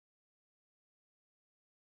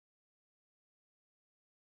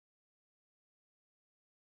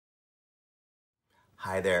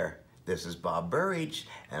Hi there, this is Bob Burridge,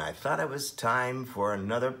 and I thought it was time for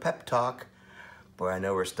another pep talk. Boy, I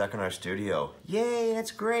know we're stuck in our studio. Yay, that's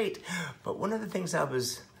great. But one of the things I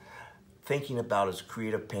was thinking about is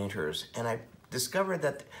creative painters, and I discovered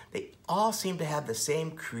that they all seem to have the same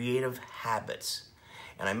creative habits.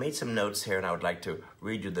 And I made some notes here, and I would like to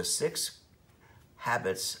read you the 6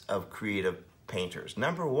 habits of creative painters.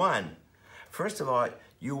 Number 1, first of all,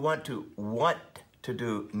 you want to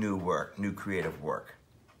do new work, new creative work.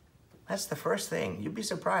 That's the first thing. You'd be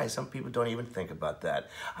surprised. Some people don't even think about that.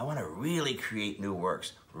 I want to really create new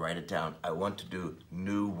works. Write it down. I want to do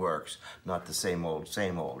new works, not the same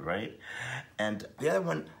old, right? And the other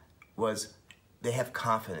one was they have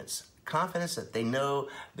confidence. Confidence that they know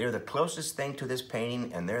they're the closest thing to this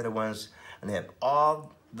painting, and they're the ones, and they have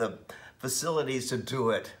all the facilities to do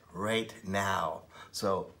it right now.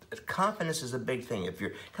 So confidence is a big thing. If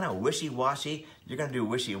you're kind of wishy-washy, you're going to do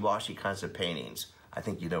wishy-washy kinds of paintings. I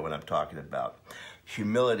think you know what I'm talking about.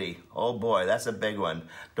 Humility, oh boy, that's a big one.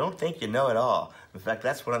 Don't think you know it all. In fact,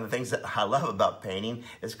 that's one of the things that I love about painting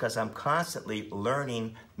is because I'm constantly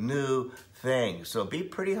learning new things. So be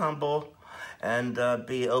pretty humble and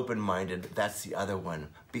be open-minded. That's the other one.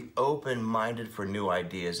 Be open-minded for new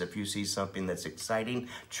ideas. If you see something that's exciting,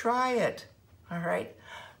 try it, all right?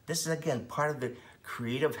 This is, again, part of the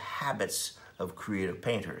creative habits of creative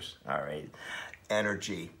painters, all right?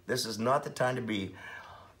 Energy. This is not the time to be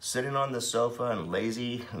sitting on the sofa and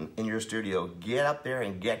lazy in your studio. Get up there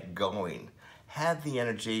and get going. Have the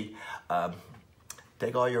energy.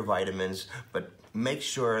 Take all your vitamins, but make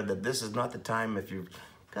sure that this is not the time if you've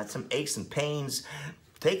got some aches and pains.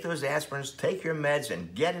 Take those aspirins, take your meds,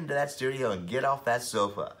 and get into that studio and get off that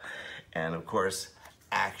sofa. And of course,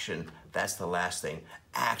 action. That's the last thing.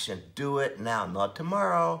 Action. Do it now, not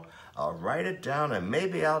tomorrow. I'll write it down and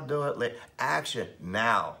maybe I'll do it later. Action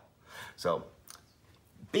now. So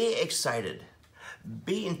be excited.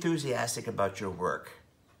 Be enthusiastic about your work.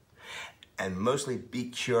 And mostly be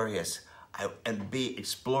curious and be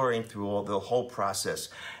exploring through the whole process.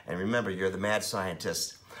 And remember, you're the mad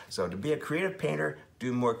scientist. So to be a creative painter,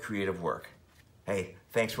 do more creative work. Hey,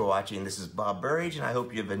 thanks for watching. This is Bob Burridge, and I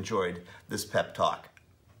hope you've enjoyed this pep talk.